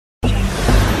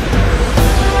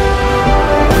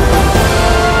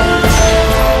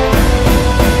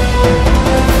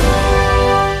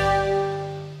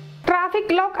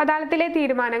അദാലത്തിലെ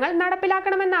തീരുമാനങ്ങൾ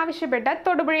നടപ്പിലാക്കണമെന്നാവശ്യപ്പെട്ട്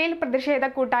തൊടുപുഴയിൽ പ്രതിഷേധ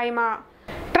കൂട്ടായ്മ.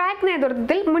 ട്രാക്ക്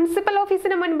നേതൃത്വത്തിൽ മുനിസിപ്പൽ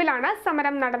ഓഫീസിന് മുൻപിലാണ്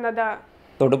സമരം നടന്നത്.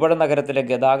 തൊടുപുഴ നഗരത്തിലെ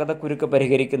ഗതാഗതക്കുരുക്ക്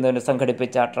പരിഹരിക്കുന്നതിന്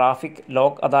സംഘടിപ്പിച്ച ട്രാഫിക്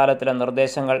ലോക്ക് അദാലത്തിലെ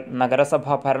നിർദ്ദേശങ്ങൾ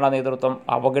നഗരസഭാ ഭരണ നേതൃത്വം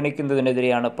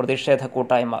അവഗണിക്കുന്നതിനെതിരെയാണ് പ്രതിഷേധ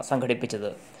കൂട്ടായ്മ സംഘടിപ്പിച്ചത്.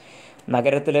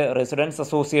 നഗരത്തിലെ റെസിഡൻസ്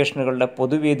അസോസിയേഷനുകളുടെ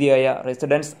പൊതുവേദിയായ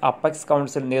റെസിഡൻസ് അപ്പെക്സ്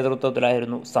കൗൺസിൽ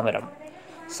നേതൃത്വത്തിലായിരുന്നു സമരം.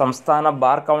 സംസ്ഥാന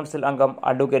ബാർ കൗൺസിൽ അംഗം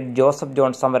അഡ്വക്കേറ്റ് ജോസഫ്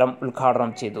ജോൺ സമരം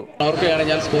ഉദ്ഘാടനം ചെയ്തു.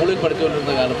 ഞാൻ സ്കൂളിൽ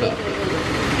പഠിച്ചുകൊണ്ടിരുന്ന കാലത്ത്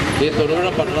ഈ തൊടുപുഴ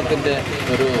പട്ടണത്തിൻ്റെ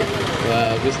ഒരു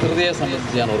വിസ്തൃതിയെ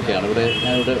സംബന്ധിച്ച് ഞാൻ ഓർക്കുകയാണ്.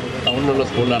 ഞാനിവിടെ ടൗണിലുള്ള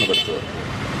സ്കൂളിലാണ് പഠിച്ചത്.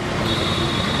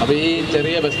 അപ്പോൾ ഈ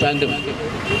ചെറിയ ബസ് സ്റ്റാൻഡും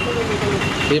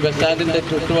ഈ ബസ് സ്റ്റാൻഡിൻ്റെ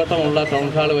ചുറ്റുവട്ടമുള്ള ടൗൺ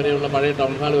ഹാൾ വരെയുള്ള പഴയ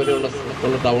ടൗൺ ഹാൾ വരെയുള്ള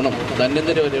ടൗണും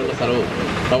ധന്വന്തരി വരെയുള്ള സ്ഥലവും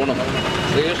ടൗണും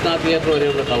ശ്രീകൃഷ്ണ തിയേറ്റർ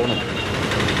വരെയുള്ള ടൗണും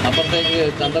അപ്പുറത്തേക്ക്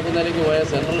ചന്തക്കുന്നേലേക്ക് പോയ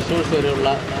സെൻട്രൽ സ്റ്റോഴ്സ് വരെയുള്ള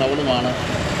ടൗണുമാണ്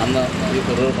അന്ന് ഈ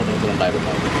തൊടുപുഴ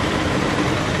പട്ടണത്തിലുണ്ടായിരുന്നത്.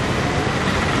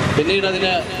 പിന്നീട്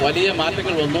അതിന് വലിയ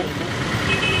മാറ്റങ്ങൾ വന്നു.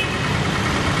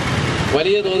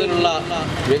 വലിയ തോതിലുള്ള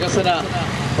വികസന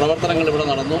പ്രവർത്തനങ്ങൾ ഇവിടെ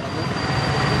നടന്നു.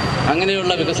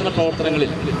 അങ്ങനെയുള്ള വികസന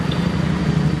പ്രവർത്തനങ്ങളിൽ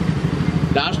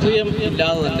രാഷ്ട്രീയം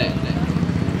ഇല്ലാതെ തന്നെ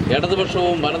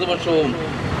ഇടതുപക്ഷവും വലതുപക്ഷവും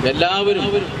എല്ലാവരും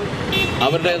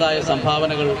അവരുടേതായ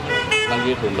സംഭാവനകൾ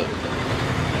നൽകിയിട്ടുണ്ട്.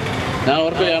 ഞാൻ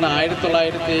ഓർക്കുകയാണ്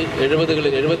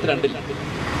 1972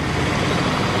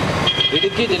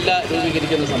 ഇടുക്കി ജില്ല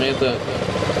രൂപീകരിക്കുന്ന സമയത്ത്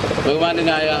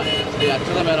ബഹുമാന്യനായ ശ്രീ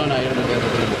അച്യുതമേനോനായിരുന്നു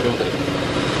കേരളത്തിലെ മുഖ്യമന്ത്രി.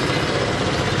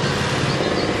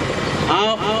 ആ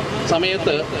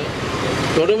സമയത്ത്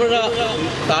തൊടുപുഴ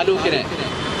താലൂക്കിനെ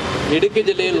ഇടുക്കി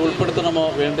ജില്ലയിൽ ഉൾപ്പെടുത്തണമോ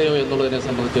വേണ്ടയോ എന്നുള്ളതിനെ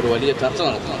സംബന്ധിച്ചൊരു വലിയ ചർച്ച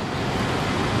നടത്തുന്നു.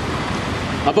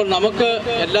 അപ്പോൾ നമുക്ക്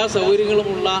എല്ലാ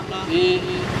സൗകര്യങ്ങളുമുള്ള ഈ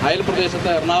അയൽപ്രദേശത്ത്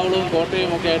എറണാകുളവും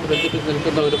കോട്ടയം ഒക്കെ ആയിട്ട് ബന്ധിപ്പിച്ച്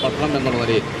നിൽക്കുന്ന ഒരു പട്ടണം എന്നുള്ള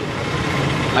നിലയിൽ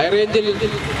ഹൈറേഞ്ചിൽ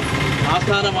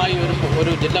ആസ്ഥാനമായി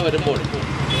ഒരു ജില്ല വരുമ്പോൾ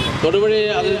തൊടുപുഴയെ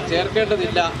അതിൽ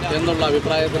ചേർക്കേണ്ടതില്ല എന്നുള്ള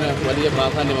അഭിപ്രായത്തിന് വലിയ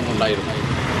പ്രാധാന്യമൊന്നുണ്ടായിരുന്നു.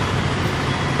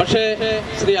 പക്ഷേ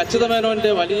ശ്രീ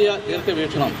അച്യുതമേനോൻ്റെ വലിയ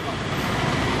ദീർഘവീക്ഷണം,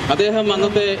 അദ്ദേഹം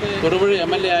അന്നത്തെ തൊടുപുഴ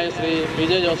MLA ആയ ശ്രീ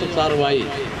PJ ജോസഫ് സാറുമായി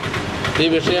ഈ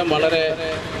വിഷയം വളരെ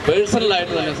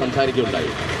പേഴ്സണലായിട്ട് തന്നെ സംസാരിക്കുകയുണ്ടായി.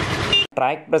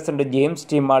 Track president James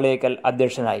T Maliyekkal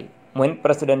അധ്യക്ഷനായി. മുൻ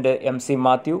president MC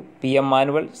Mathew, PM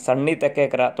manual, Sunny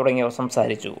Thekkekara തുടങ്ങിയവർ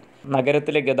സംസാരിച്ചു.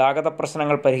 നഗരത്തിലെ ഗതാഗത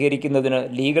പ്രശ്നങ്ങൾ പരിഹരിക്കുന്നതിന്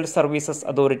ലീഗൽ സർവീസസ്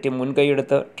അതോറിറ്റി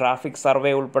മുൻകൈയെടുത്ത് ട്രാഫിക്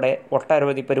സർവേ ഉൾപ്പെടെ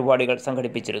ഒട്ടനവധി പരിപാടികൾ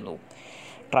സംഘടിപ്പിച്ചിരുന്നു.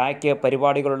 ട്രാക്ക്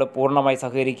പരിപാടികളോട് പൂർണ്ണമായി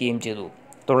സഹകരിക്കുകയും ചെയ്തു.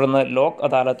 തുടർന്ന് ലോക്ക്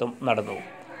അദാലത്തും നടന്നു.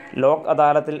 ലോക്ക്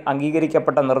അദാലത്തിൽ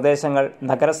അംഗീകരിക്കപ്പെട്ട നിർദ്ദേശങ്ങൾ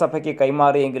നഗരസഭയ്ക്ക്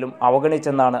കൈമാറിയെങ്കിലും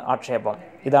അവഗണിച്ചെന്നാണ് ആക്ഷേപം.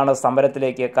 ഇതാണ്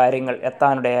സമരത്തിലേക്ക് കാര്യങ്ങൾ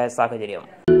എത്താനിടയായ സാഹചര്യം.